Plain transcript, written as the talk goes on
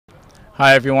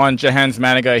Hi everyone, Jahenns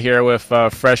Manigat here with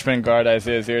freshman guard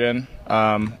Isaiah Zierden.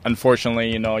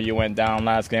 Unfortunately, you went down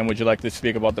last game. Would you like to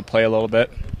speak about the play a little bit?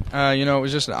 It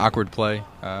was just an awkward play.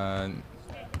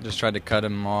 Just tried to cut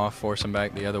him off, force him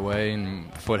back the other way,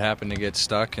 and foot happened to get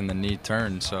stuck and the knee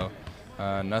turned. So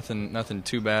nothing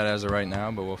too bad as of right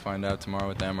now, but we'll find out tomorrow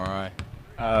with the MRI.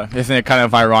 Isn't it kind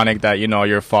of ironic that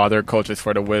your father coaches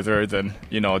for the Wizards, and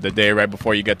the day right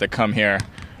before you get to come here,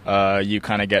 you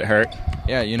kind of get hurt?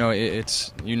 Yeah,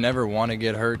 it's you never want to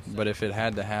get hurt, but if it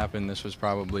had to happen, this was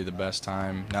probably the best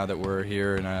time. Now that we're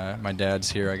here and my dad's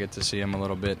here, I get to see him a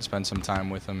little bit, spend some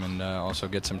time with him, and also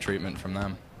get some treatment from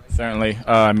them. Certainly.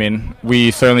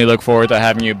 We certainly look forward to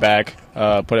having you back,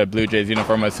 put a Blue Jays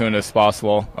uniform as soon as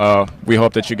possible. We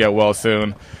hope that you get well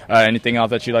soon. Anything else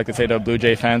that you'd like to say to Blue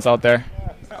Jay fans out there?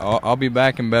 I'll be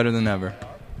back and better than ever.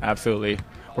 Absolutely.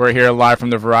 We're here live from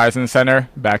the Verizon Center.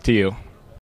 Back to you.